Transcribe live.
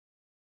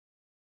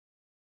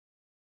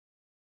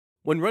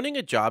When running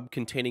a job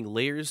containing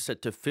layers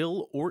set to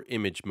fill or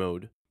image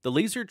mode, the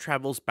laser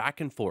travels back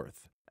and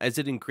forth as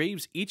it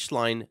engraves each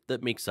line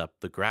that makes up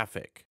the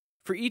graphic.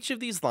 For each of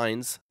these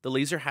lines, the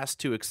laser has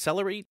to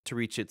accelerate to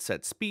reach its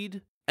set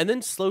speed, and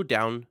then slow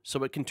down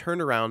so it can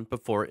turn around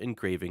before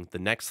engraving the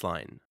next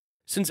line.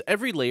 Since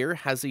every layer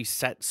has a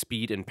set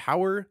speed and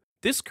power,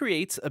 this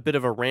creates a bit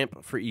of a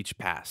ramp for each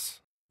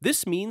pass.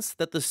 This means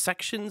that the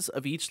sections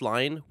of each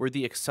line where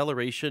the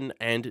acceleration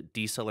and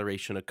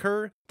deceleration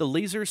occur, the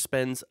laser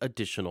spends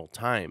additional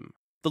time.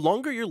 The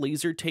longer your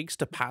laser takes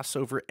to pass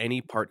over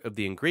any part of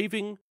the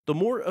engraving, the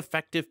more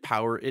effective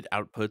power it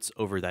outputs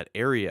over that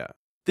area.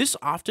 This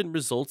often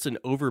results in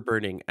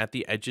overburning at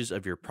the edges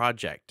of your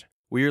project,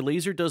 where your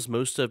laser does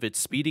most of its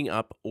speeding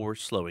up or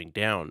slowing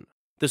down.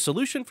 The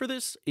solution for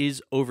this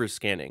is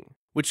overscanning,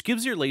 which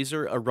gives your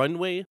laser a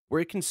runway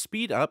where it can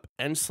speed up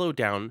and slow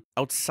down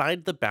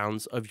outside the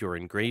bounds of your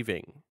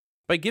engraving.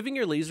 By giving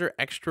your laser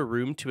extra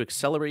room to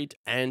accelerate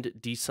and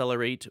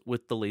decelerate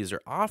with the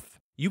laser off,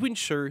 you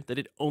ensure that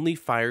it only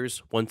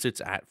fires once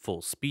it's at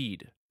full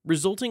speed,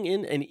 resulting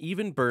in an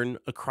even burn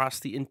across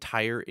the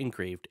entire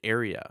engraved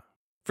area.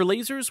 For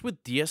lasers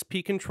with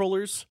DSP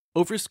controllers,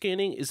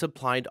 overscanning is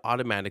applied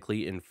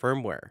automatically in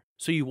firmware,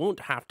 so you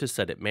won't have to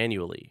set it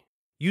manually.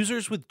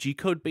 Users with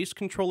G-code-based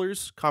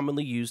controllers,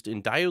 commonly used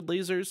in diode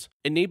lasers,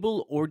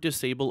 enable or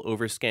disable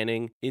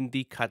overscanning in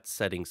the Cut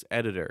Settings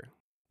editor.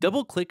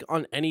 Double-click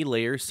on any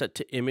layer set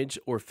to image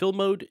or fill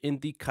mode in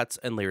the Cuts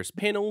and Layers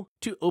panel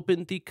to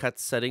open the Cut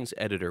Settings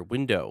editor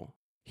window.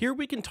 Here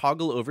we can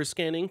toggle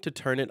overscanning to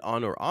turn it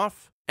on or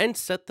off, and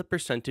set the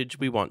percentage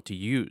we want to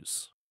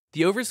use.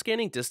 The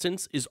overscanning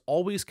distance is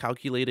always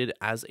calculated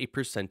as a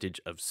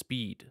percentage of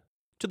speed.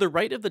 To the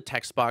right of the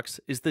text box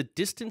is the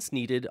distance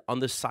needed on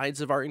the sides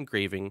of our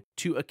engraving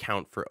to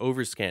account for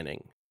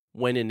overscanning.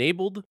 When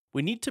enabled,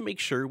 we need to make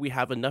sure we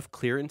have enough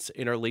clearance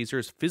in our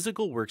laser's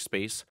physical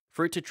workspace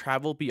for it to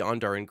travel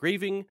beyond our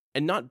engraving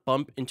and not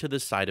bump into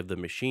the side of the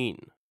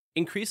machine.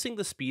 Increasing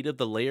the speed of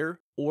the layer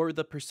or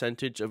the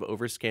percentage of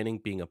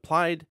overscanning being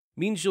applied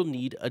means you'll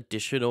need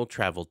additional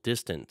travel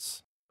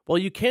distance. While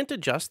you can't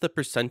adjust the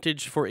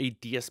percentage for a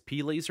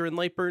DSP laser in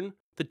LightBurn,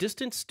 the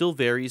distance still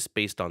varies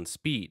based on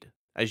speed.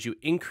 As you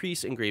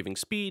increase engraving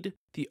speed,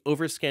 the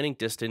overscanning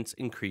distance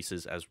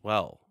increases as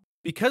well.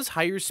 Because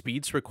higher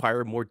speeds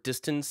require more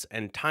distance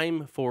and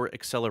time for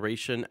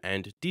acceleration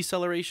and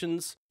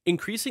decelerations,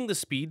 increasing the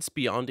speeds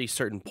beyond a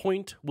certain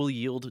point will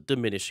yield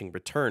diminishing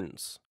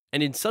returns,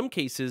 and in some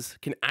cases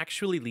can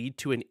actually lead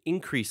to an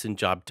increase in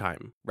job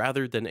time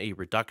rather than a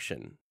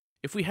reduction.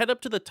 If we head up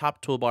to the top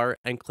toolbar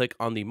and click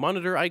on the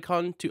monitor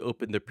icon to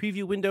open the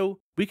preview window,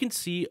 we can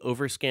see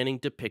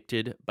overscanning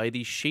depicted by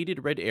the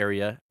shaded red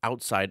area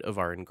outside of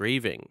our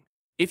engraving.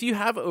 If you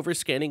have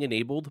overscanning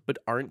enabled but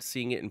aren't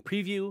seeing it in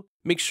preview,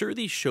 make sure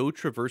the Show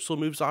Traversal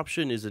Moves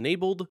option is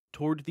enabled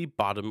toward the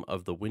bottom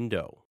of the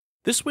window.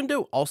 This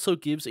window also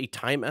gives a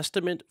time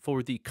estimate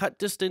for the cut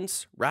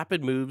distance,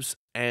 rapid moves,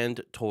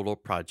 and total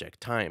project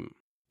time.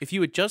 If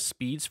you adjust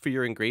speeds for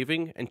your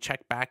engraving and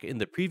check back in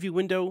the preview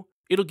window,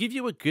 it'll give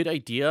you a good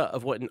idea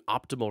of what an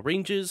optimal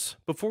range is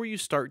before you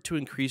start to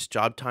increase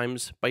job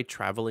times by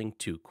traveling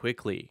too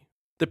quickly.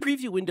 The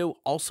preview window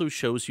also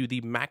shows you the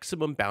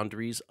maximum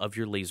boundaries of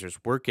your laser's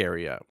work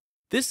area.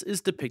 This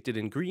is depicted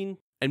in green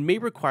and may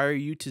require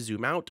you to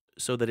zoom out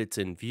so that it's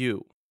in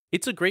view.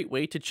 It's a great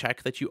way to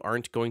check that you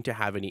aren't going to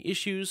have any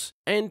issues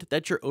and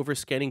that your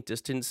overscanning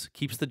distance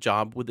keeps the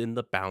job within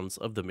the bounds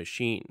of the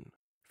machine.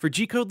 For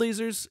G-code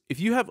lasers, if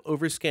you have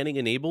overscanning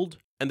enabled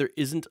and there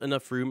isn't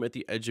enough room at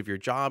the edge of your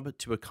job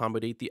to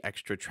accommodate the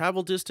extra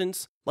travel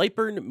distance,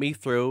 LightBurn may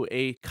throw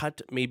a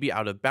cut may be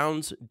out of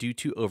bounds due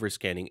to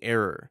overscanning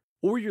error,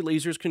 or your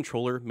laser's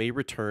controller may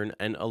return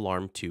an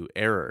alarm 2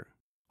 error.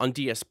 On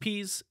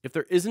DSPs, if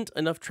there isn't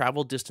enough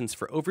travel distance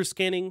for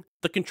overscanning,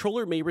 the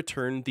controller may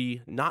return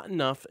the not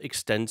enough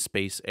extend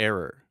space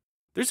error.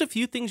 There's a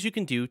few things you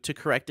can do to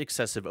correct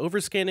excessive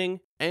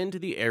overscanning and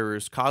the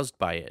errors caused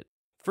by it.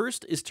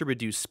 First is to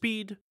reduce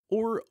speed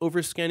or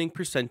overscanning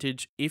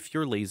percentage if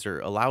your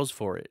laser allows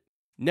for it.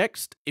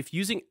 Next, if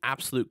using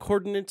absolute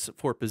coordinates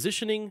for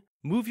positioning,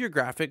 move your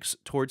graphics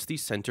towards the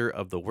center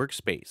of the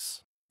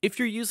workspace. If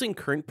you're using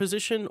current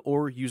position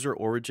or user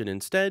origin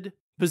instead,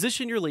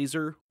 position your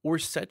laser or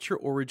set your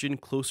origin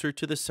closer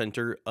to the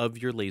center of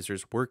your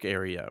laser's work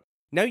area.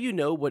 Now you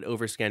know what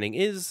overscanning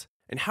is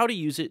and how to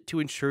use it to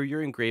ensure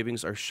your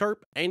engravings are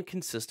sharp and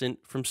consistent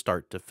from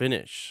start to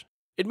finish.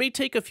 It may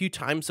take a few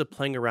times of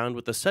playing around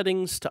with the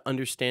settings to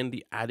understand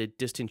the added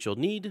distance you'll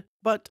need,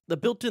 but the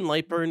built-in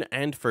LightBurn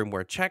and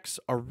firmware checks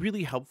are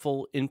really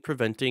helpful in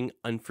preventing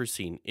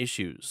unforeseen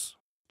issues.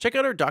 Check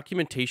out our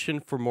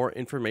documentation for more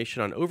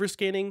information on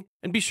overscanning,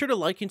 and be sure to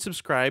like and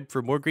subscribe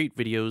for more great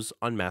videos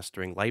on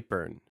mastering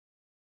LightBurn.